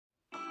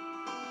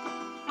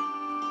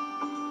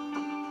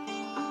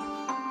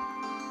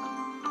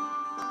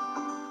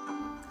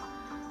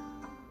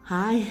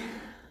Hi,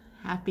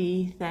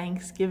 happy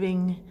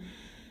Thanksgiving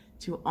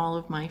to all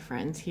of my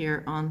friends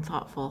here on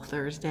Thoughtful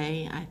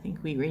Thursday. I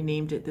think we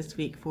renamed it this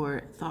week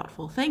for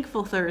Thoughtful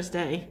Thankful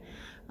Thursday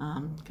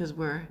because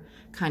we're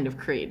kind of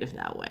creative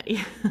that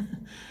way.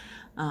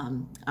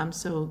 I'm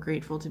so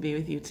grateful to be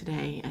with you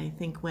today. I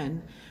think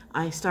when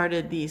I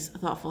started these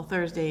Thoughtful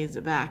Thursdays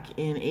back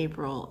in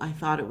April, I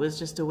thought it was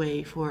just a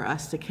way for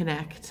us to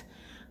connect.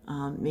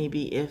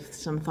 Maybe if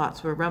some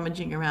thoughts were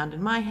rummaging around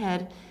in my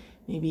head,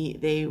 maybe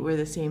they were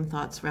the same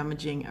thoughts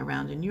rummaging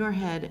around in your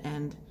head,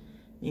 and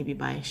maybe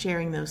by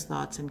sharing those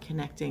thoughts and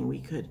connecting, we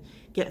could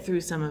get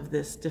through some of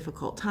this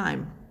difficult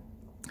time.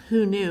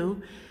 Who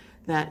knew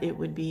that it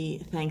would be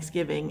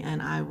Thanksgiving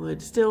and I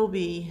would still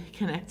be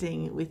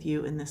connecting with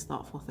you in this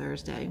Thoughtful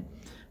Thursday?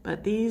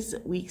 But these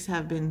weeks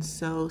have been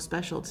so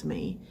special to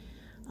me.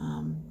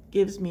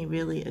 Gives me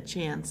really a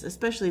chance,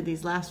 especially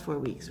these last 4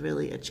 weeks,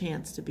 really a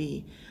chance to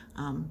be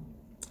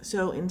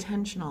so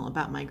intentional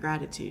about my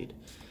gratitude.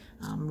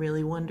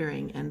 Really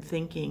wondering and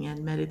thinking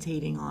and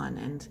meditating on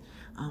and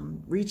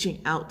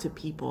reaching out to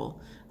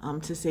people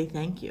to say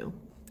thank you,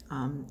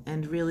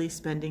 and really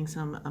spending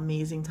some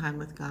amazing time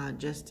with God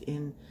just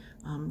in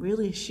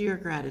really sheer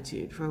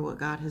gratitude for what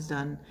God has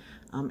done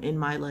in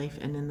my life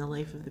and in the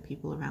life of the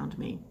people around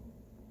me.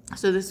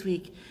 So this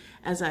week,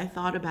 as I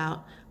thought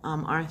about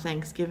our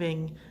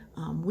Thanksgiving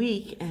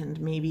week and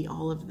maybe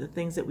all of the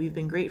things that we've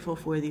been grateful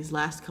for these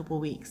last couple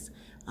weeks,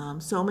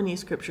 so many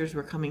scriptures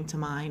were coming to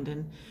mind,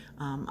 and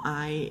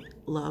I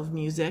love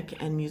music,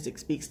 and music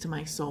speaks to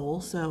my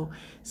soul. So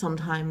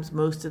sometimes,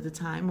 most of the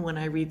time, when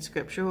I read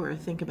scripture or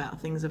think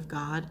about things of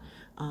God,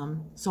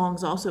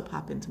 songs also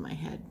pop into my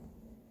head.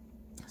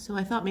 So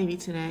I thought maybe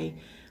today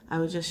I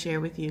would just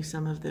share with you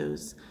some of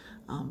those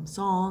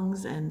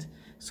songs and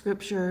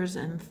scriptures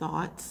and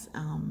thoughts,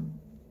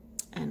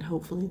 and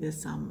hopefully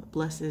this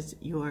blesses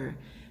your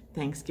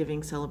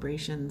Thanksgiving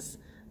celebrations,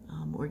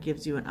 or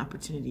gives you an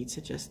opportunity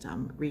to just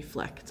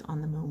reflect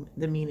on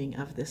the meaning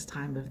of this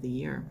time of the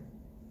year.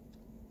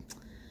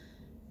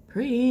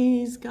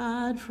 Praise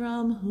God,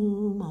 from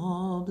whom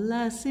all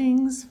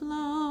blessings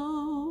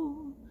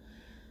flow.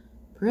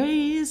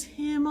 Praise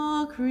him,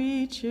 all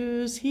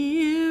creatures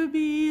here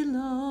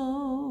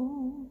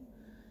below.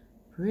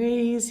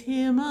 Praise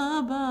him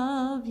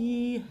above,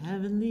 ye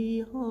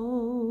heavenly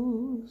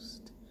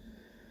host.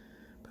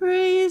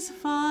 Praise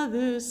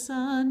Father,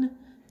 Son,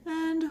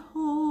 and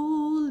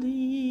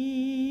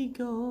Holy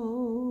Ghost.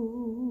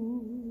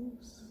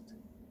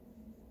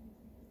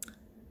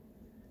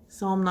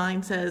 Psalm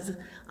 9 says,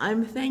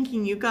 I'm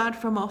thanking you, God,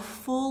 from a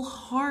full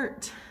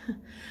heart.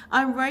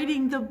 I'm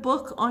writing the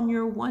book on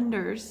your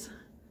wonders.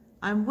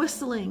 I'm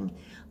whistling,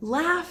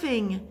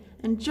 laughing,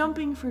 and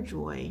jumping for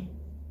joy.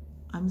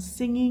 I'm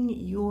singing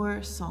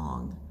your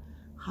song,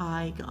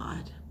 High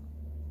God.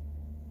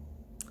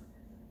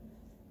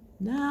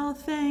 Now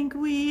thank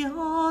we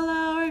all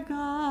our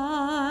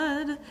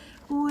God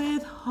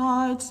with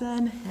hearts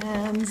and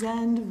hands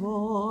and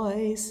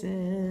voices,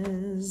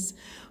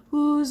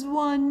 whose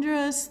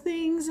wondrous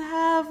things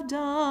have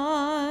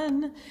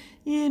done,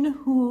 in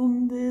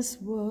whom this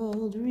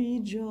world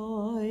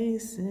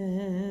rejoices,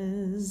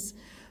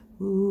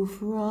 who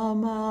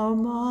from our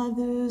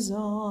mother's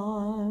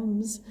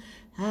arms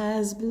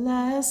has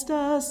blessed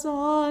us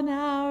on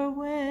our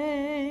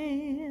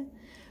way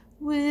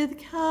with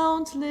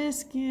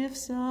countless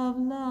gifts of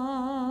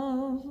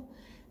love,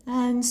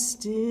 and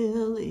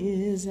still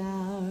is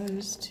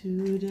ours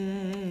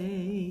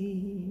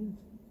today.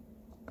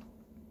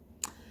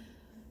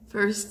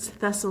 1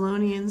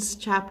 Thessalonians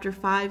chapter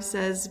 5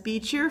 says, be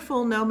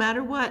cheerful no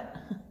matter what.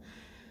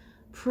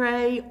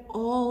 Pray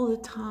all the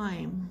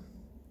time.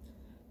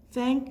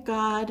 Thank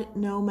God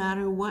no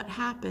matter what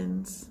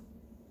happens.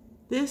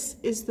 This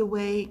is the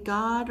way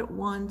God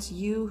wants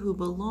you who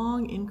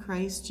belong in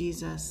Christ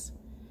Jesus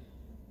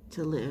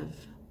to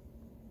live.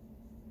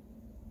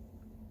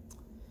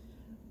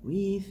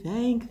 We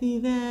thank thee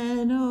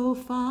then, O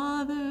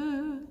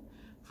Father,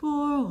 for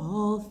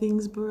all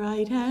things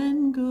bright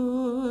and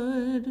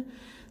good,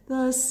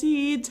 the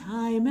seed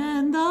time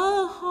and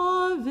the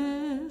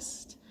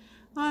harvest,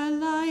 our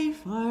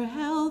life, our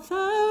health,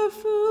 our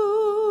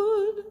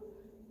food.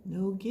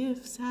 No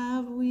gifts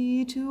have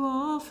we to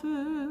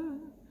offer,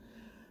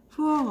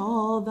 for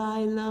all thy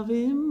love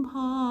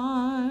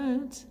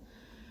impart,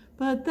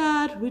 but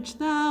that which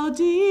thou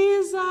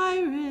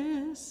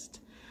desirest,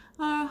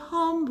 our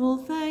humble,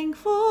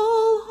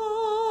 thankful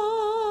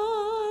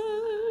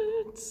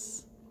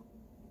hearts.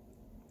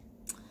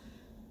 I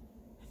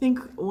think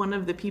one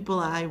of the people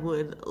I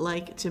would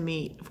like to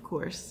meet, of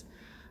course,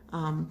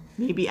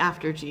 maybe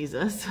after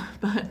Jesus,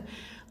 but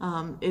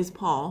is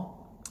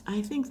Paul.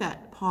 I think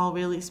that Paul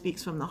really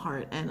speaks from the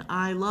heart, and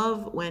I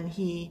love when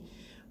he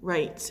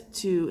writes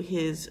to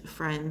his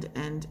friend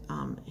and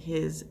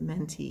his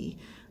mentee,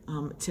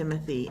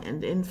 Timothy.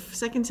 And in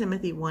 2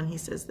 Timothy 1, he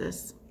says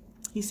this.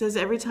 He says,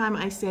 every time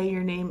I say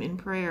your name in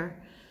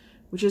prayer,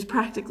 which is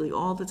practically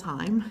all the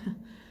time,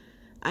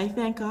 I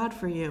thank God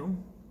for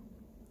you.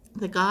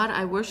 the God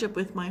I worship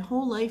with my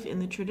whole life in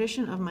the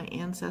tradition of my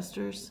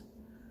ancestors.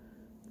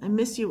 I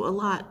miss you a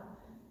lot,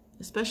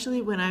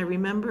 especially when I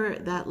remember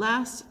that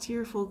last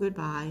tearful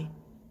goodbye,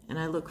 and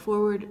I look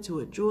forward to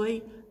a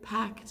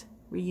joy-packed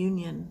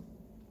reunion.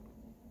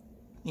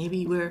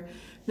 Maybe we're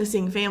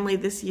missing family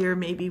this year.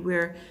 Maybe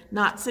we're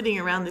not sitting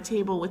around the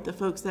table with the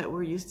folks that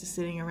we're used to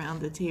sitting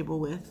around the table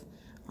with.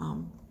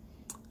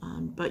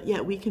 But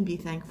yet we can be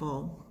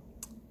thankful.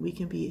 We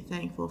can be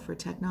thankful for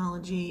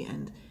technology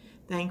and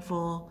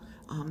thankful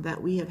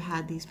that we have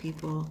had these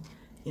people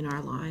in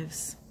our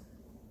lives.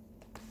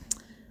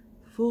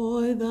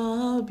 For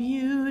the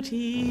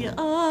beauty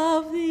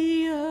of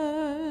the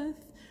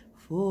earth,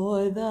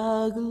 for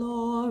the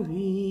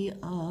glory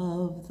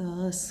of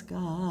the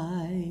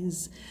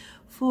skies,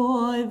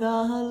 for the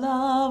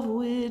love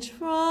which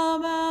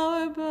from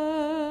our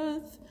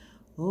birth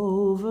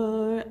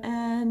over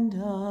and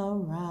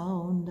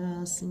around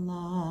us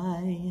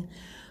lie.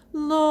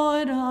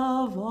 Lord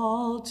of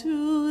all,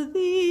 to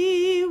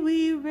thee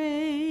we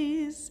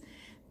raise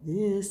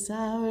this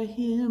our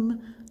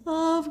hymn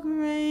of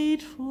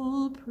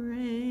grateful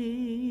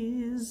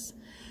praise.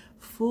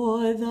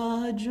 For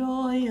the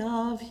joy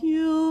of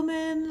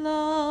human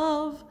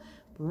love,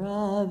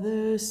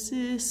 brother,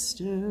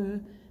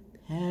 sister,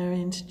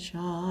 parent,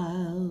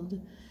 child,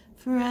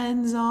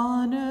 friends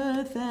on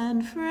earth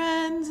and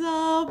friends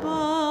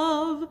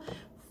above,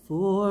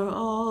 for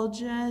all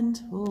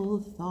gentle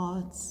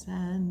thoughts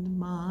and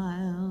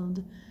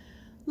mild.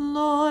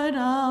 Lord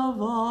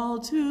of all,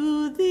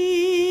 to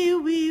thee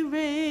we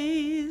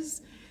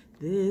raise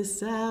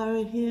this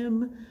our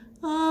hymn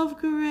of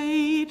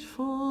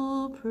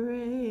grateful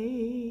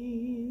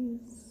praise.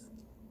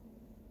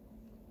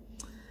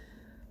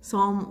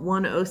 Psalm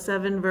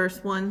 107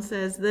 verse 1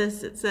 says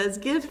this. It says,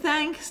 "Give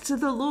thanks to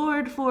the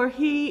Lord, for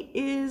he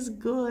is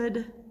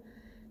good.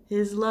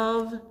 His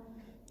love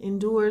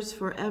endures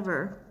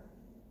forever."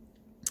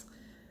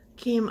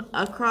 Came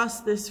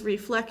across this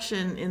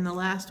reflection in the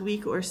last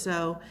week or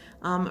so,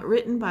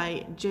 written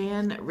by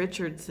Jan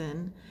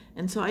Richardson.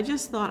 And so I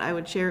just thought I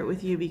would share it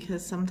with you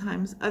because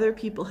sometimes other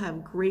people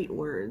have great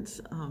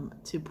words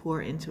to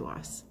pour into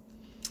us.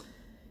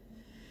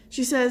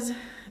 She says,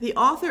 the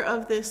author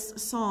of this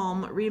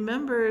psalm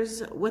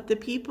remembers what the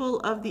people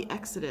of the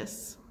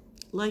Exodus,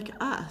 like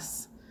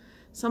us,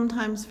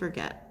 sometimes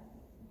forget.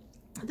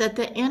 That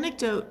the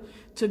antidote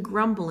to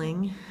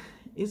grumbling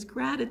is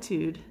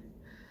gratitude.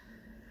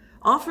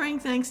 Offering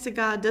thanks to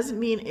God doesn't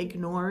mean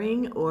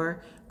ignoring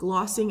or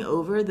glossing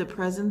over the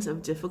presence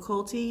of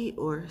difficulty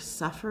or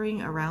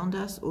suffering around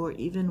us or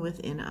even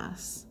within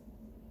us.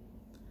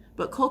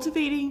 But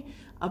cultivating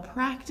a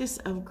practice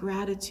of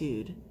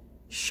gratitude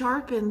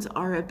sharpens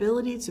our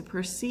ability to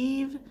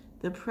perceive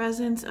the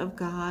presence of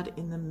God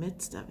in the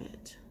midst of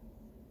it.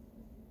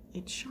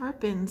 It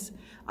sharpens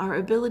our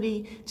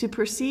ability to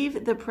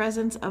perceive the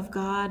presence of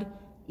God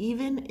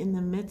even in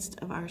the midst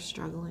of our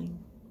struggling.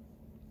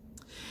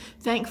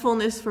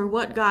 Thankfulness for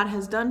what God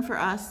has done for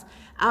us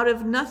out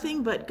of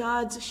nothing but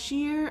God's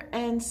sheer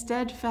and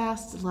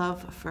steadfast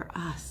love for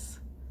us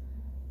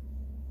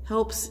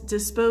helps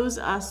dispose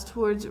us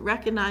towards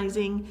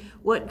recognizing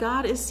what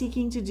God is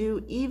seeking to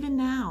do even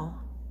now.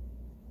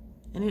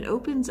 And it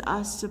opens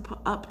us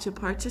up to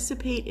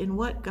participate in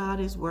what God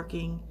is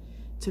working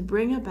to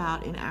bring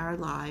about in our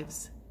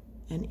lives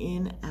and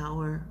in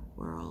our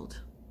world.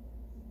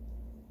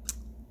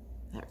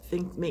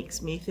 That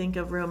makes me think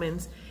of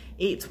Romans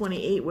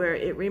 8:28, where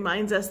it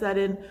reminds us that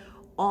in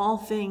all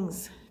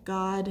things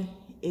God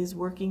is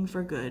working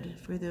for good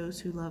for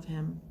those who love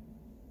him.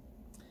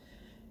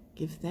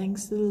 Give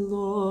thanks to the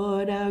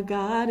Lord our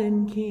God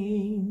and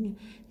King.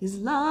 His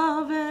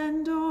love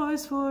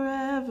endures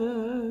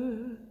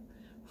forever.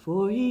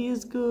 For he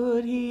is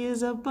good, he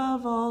is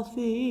above all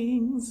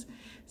things.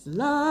 His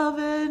love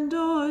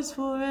endures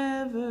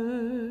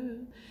forever.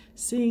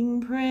 Sing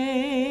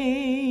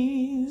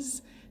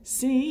praise.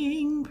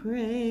 Sing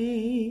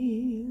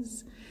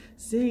praise,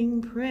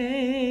 sing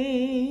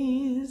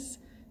praise,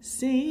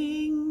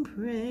 sing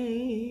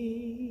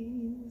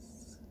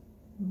praise.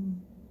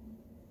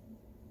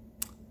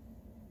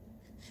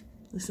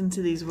 Listen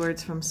to these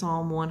words from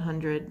Psalm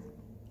 100.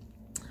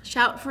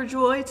 Shout for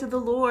joy to the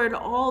Lord,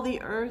 all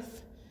the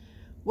earth.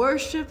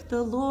 Worship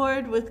the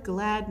Lord with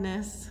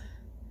gladness.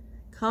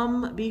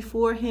 Come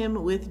before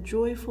him with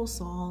joyful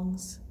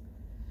songs.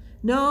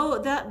 Know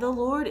that the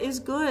Lord is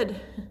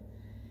good.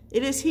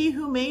 It is he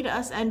who made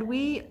us, and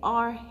we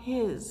are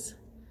his.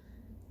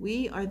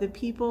 We are the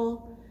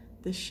people,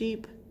 the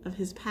sheep of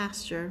his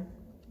pasture.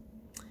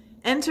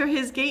 Enter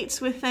his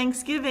gates with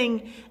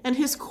thanksgiving and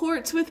his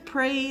courts with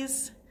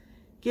praise.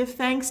 Give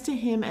thanks to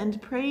him and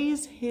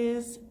praise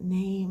his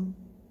name.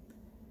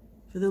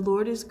 For the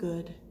Lord is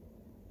good,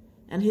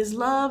 and his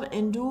love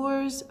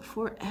endures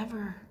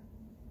forever.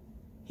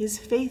 His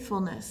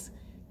faithfulness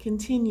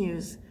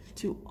continues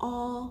to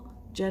all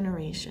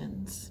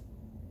generations.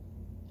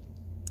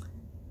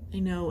 I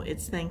know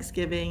it's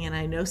Thanksgiving, and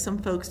I know some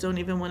folks don't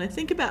even want to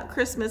think about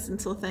Christmas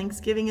until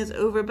Thanksgiving is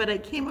over, but I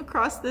came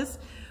across this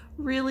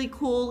really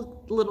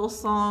cool little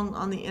song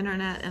on the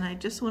internet, and I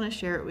just want to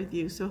share it with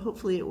you, so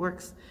hopefully it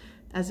works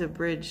as a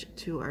bridge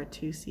to our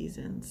two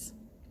seasons.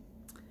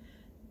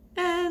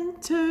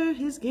 Enter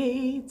his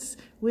gates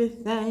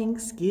with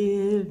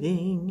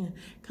thanksgiving.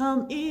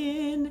 Come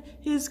in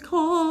his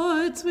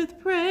courts with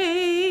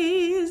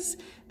praise.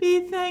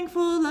 Be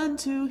thankful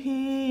unto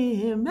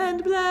him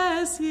and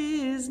bless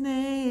his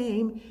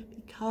name.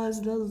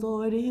 Because the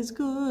Lord is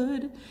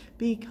good,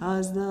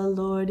 because the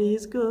Lord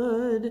is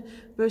good.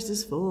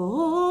 Verses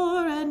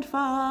 4 and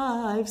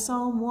 5,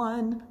 Psalm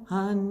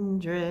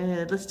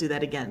 100. Let's do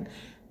that again.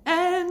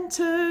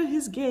 Enter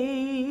his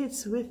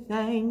gates with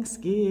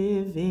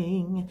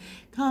thanksgiving.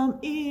 Come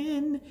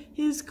in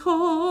his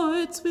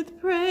courts with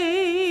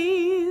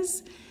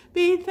praise.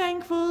 Be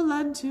thankful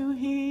unto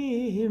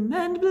him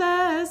and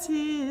bless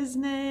his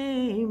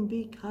name.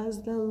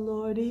 Because the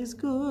Lord is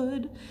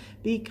good,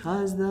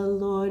 because the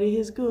Lord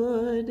is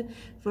good.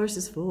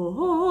 Verses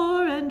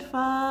 4 and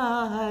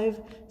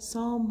 5,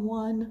 Psalm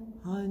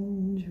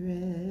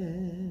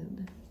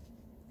 100.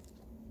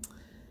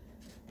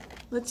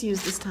 Let's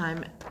use this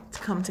time to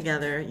come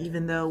together.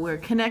 Even though we're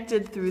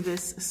connected through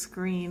this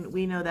screen,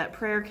 we know that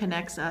prayer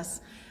connects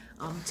us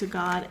to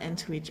God and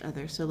to each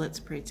other. So let's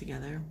pray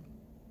together.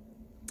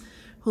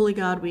 Holy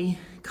God, we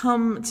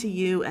come to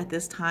you at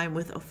this time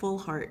with a full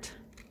heart.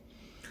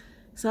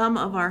 Some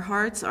of our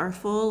hearts are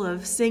full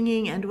of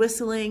singing and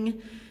whistling,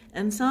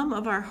 and some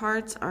of our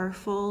hearts are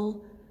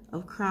full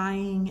of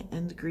crying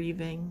and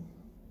grieving.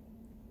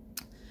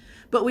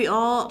 But we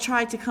all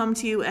try to come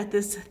to you at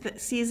this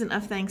season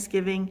of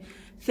Thanksgiving,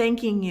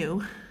 thanking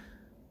you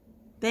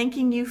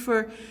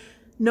for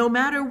no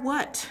matter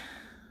what,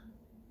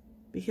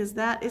 because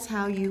that is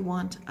how you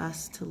want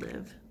us to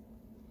live.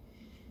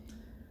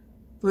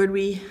 Lord,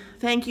 we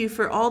thank you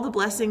for all the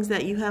blessings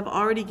that you have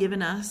already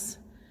given us,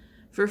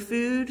 for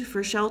food,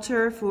 for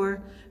shelter,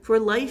 for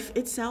life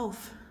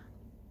itself.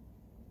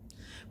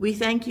 We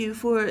thank you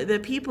for the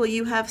people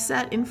you have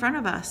set in front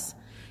of us,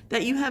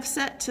 that you have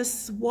set to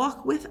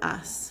walk with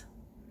us.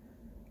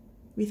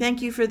 We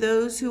thank you for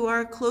those who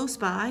are close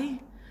by.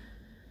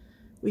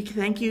 We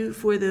thank you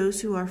for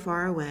those who are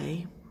far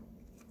away.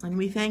 And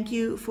we thank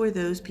you for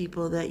those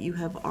people that you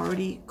have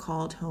already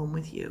called home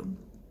with you.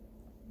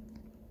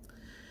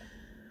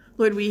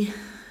 Lord, we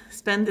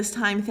spend this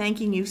time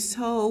thanking you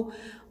so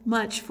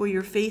much for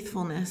your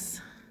faithfulness,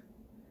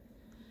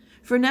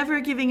 for never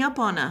giving up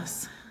on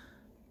us,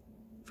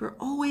 for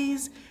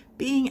always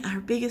being our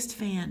biggest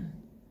fan,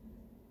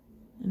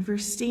 and for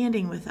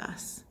standing with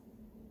us,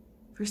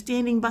 for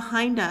standing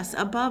behind us,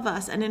 above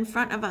us, and in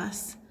front of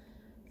us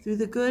through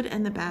the good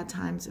and the bad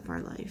times of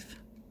our life.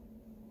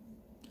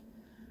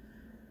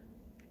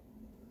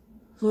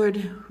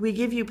 Lord, we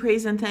give you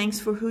praise and thanks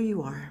for who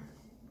you are,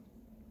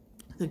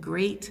 the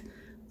great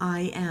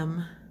I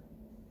am,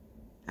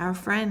 our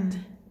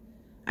friend,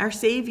 our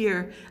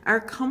Savior, our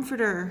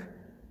comforter,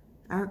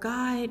 our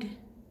guide,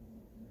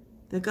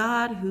 the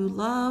God who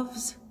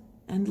loves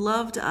and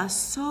loved us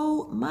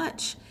so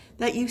much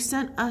that you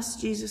sent us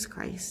Jesus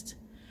Christ,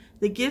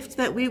 the gift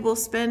that we will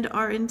spend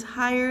our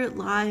entire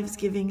lives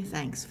giving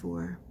thanks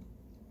for.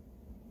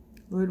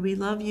 Lord, we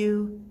love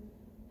you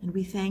and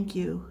we thank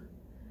you.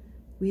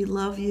 We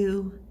love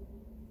you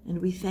and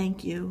we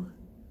thank you.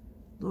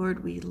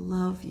 Lord, we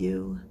love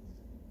you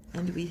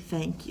and we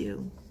thank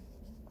you.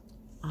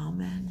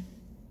 Amen.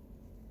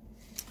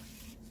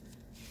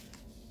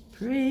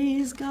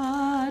 Praise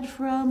God,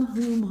 from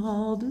whom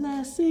all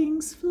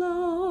blessings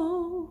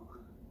flow.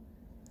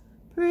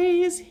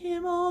 Praise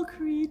him, all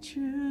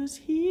creatures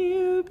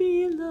here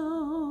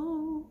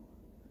below.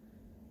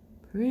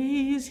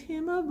 Praise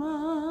him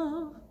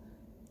above,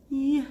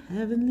 ye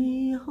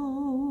heavenly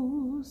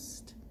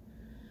host.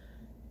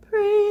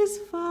 Praise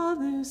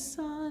Father,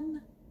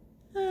 Son,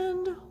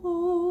 and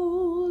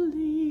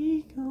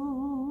Holy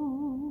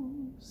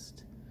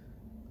Ghost.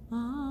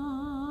 Amen.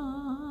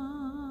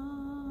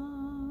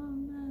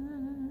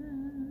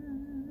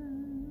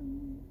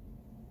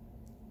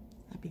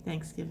 Happy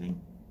Thanksgiving.